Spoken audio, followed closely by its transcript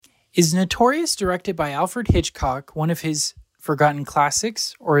Is Notorious, directed by Alfred Hitchcock, one of his forgotten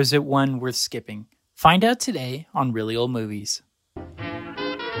classics, or is it one worth skipping? Find out today on Really Old Movies.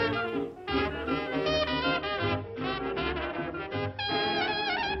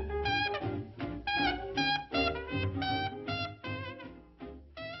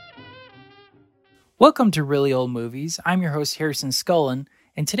 Welcome to Really Old Movies. I'm your host, Harrison Scullin,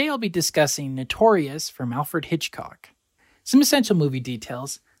 and today I'll be discussing Notorious from Alfred Hitchcock. Some essential movie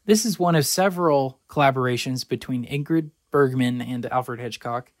details. This is one of several collaborations between Ingrid Bergman and Alfred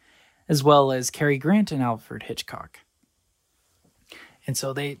Hitchcock, as well as Cary Grant and Alfred Hitchcock. And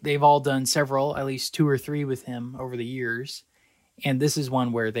so they've all done several, at least 2 or 3 with him over the years, and this is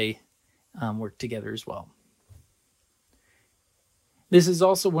one where they work together as well. This is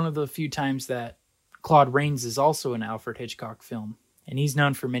also one of the few times that Claude Rains is also an Alfred Hitchcock film, and he's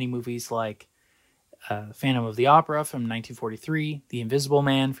known for many movies like Phantom of the Opera from 1943, The Invisible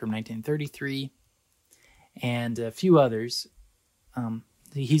Man from 1933, and a few others.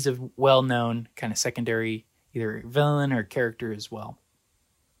 He's a well-known kind of secondary either villain or character as well.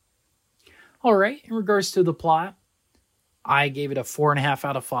 All right, in regards to the plot, I gave it a 4.5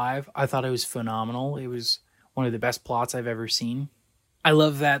 out of 5. I thought it was phenomenal. It was one of the best plots I've ever seen. I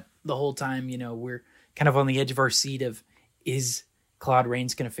love that the whole time, we're kind of on the edge of our seat of, is Claude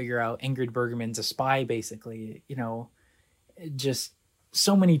Rains going to figure out Ingrid Bergman's a spy, basically? Just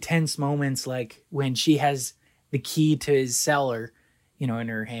so many tense moments, like when she has the key to his cellar, in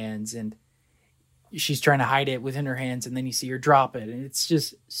her hands, and she's trying to hide it within her hands, and then you see her drop it, and it's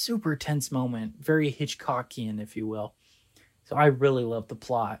just super tense moment, very Hitchcockian, if you will. So I really loved the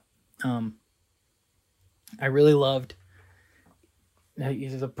plot. I really loved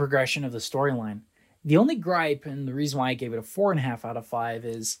the progression of the storyline. The only gripe, and the reason why I gave it a 4.5 out of 5,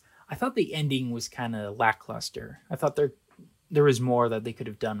 is I thought the ending was kind of lackluster. I thought there was more that they could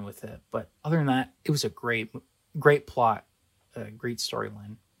have done with it. But other than that, it was a great plot, a great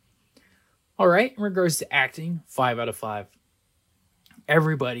storyline. All right, in regards to acting, 5 out of 5.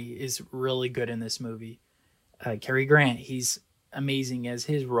 Everybody is really good in this movie. Cary Grant, he's amazing as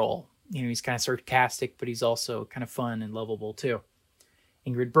his role. He's kind of sarcastic, but he's also kind of fun and lovable too.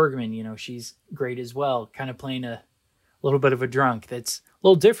 Ingrid Bergman, she's great as well, kind of playing a little bit of a drunk. That's a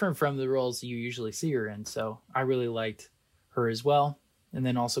little different from the roles you usually see her in, so I really liked her as well. And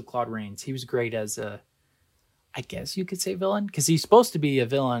then also Claude Rains. He was great as I guess you could say villain, because he's supposed to be a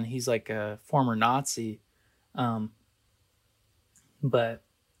villain. He's like a former Nazi. But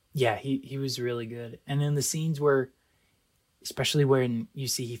yeah, he was really good. And in the scenes where, especially when you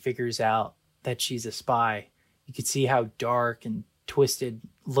see he figures out that she's a spy, you could see how dark and twisted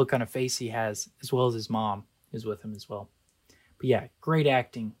look on a face he has, as well as his mom is with him as well. But yeah, great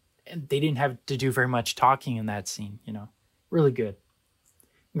acting. And they didn't have to do very much talking in that scene, really good.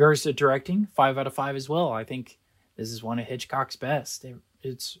 In regards to directing, 5 out of 5 as well. I think this is one of Hitchcock's best.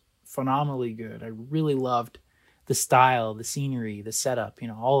 It's phenomenally good. I really loved the style, the scenery, the setup,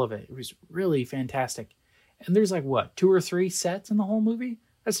 all of it. It was really fantastic. And there's 2 or 3 sets in the whole movie?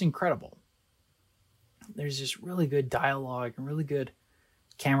 That's incredible. There's just really good dialogue and really good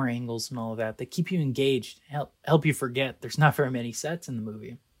camera angles and all of that keep you engaged, help you forget there's not very many sets in the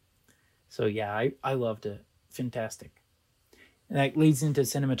movie. So yeah, I loved it. Fantastic. And that leads into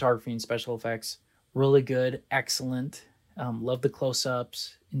cinematography and special effects. Really good, excellent. Love the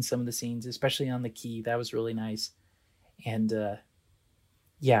close-ups in some of the scenes, especially on the key. That was really nice. And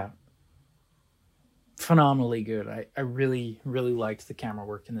yeah, phenomenally good. I really, really liked the camera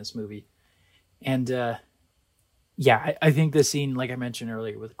work in this movie. And yeah, I think the scene, like I mentioned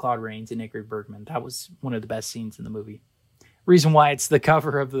earlier, with Claude Rains and Ingrid Bergman, that was one of the best scenes in the movie. Reason why it's the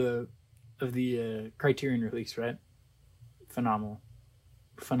cover of the Criterion release, right? Phenomenal.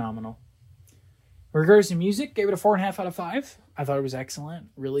 In regards to music, gave it a 4.5 out of 5. I thought it was excellent.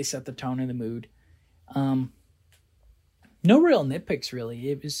 Really set the tone and the mood. No real nitpicks,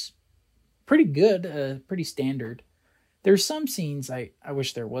 really. It was pretty good, pretty standard. There's some scenes I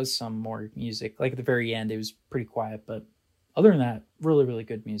wish there was some more music. Like at the very end, it was pretty quiet. But other than that, really, really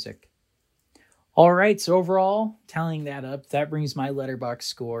good music. All right, so overall, tallying that up, that brings my Letterboxd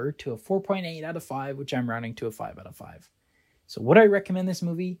score to a 4.8 out of 5, which I'm rounding to a 5 out of 5. So would I recommend this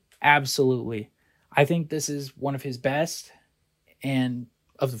movie? Absolutely. I think this is one of his best, and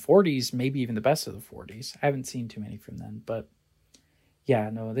of the 40s, maybe even the best of the 40s. I haven't seen too many from then, but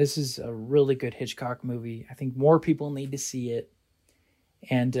yeah, no, this is a really good Hitchcock movie. I think more people need to see it,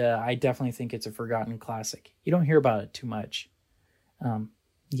 and I definitely think it's a forgotten classic. You don't hear about it too much.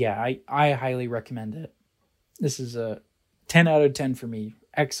 Yeah, I highly recommend it. This is a 10 out of 10 for me.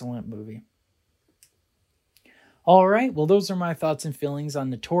 Excellent movie. All right, well, those are my thoughts and feelings on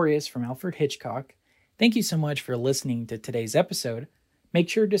Notorious from Alfred Hitchcock. Thank you so much for listening to today's episode. Make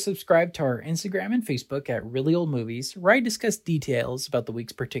sure to subscribe to our Instagram and Facebook at Really Old Movies, where I discuss details about the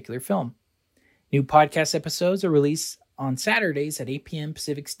week's particular film. New podcast episodes are released on Saturdays at 8 p.m.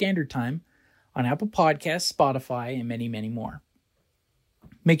 Pacific Standard Time on Apple Podcasts, Spotify, and many, many more.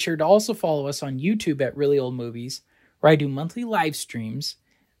 Make sure to also follow us on YouTube at Really Old Movies, where I do monthly live streams.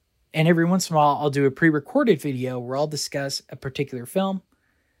 And every once in a while, I'll do a pre-recorded video where I'll discuss a particular film,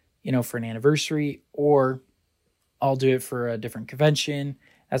 for an anniversary, or I'll do it for a different convention,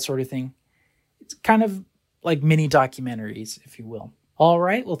 that sort of thing. It's kind of like mini documentaries, if you will. All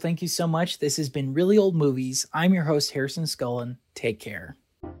right, well, thank you so much. This has been Really Old Movies. I'm your host, Harrison Scullin. Take care.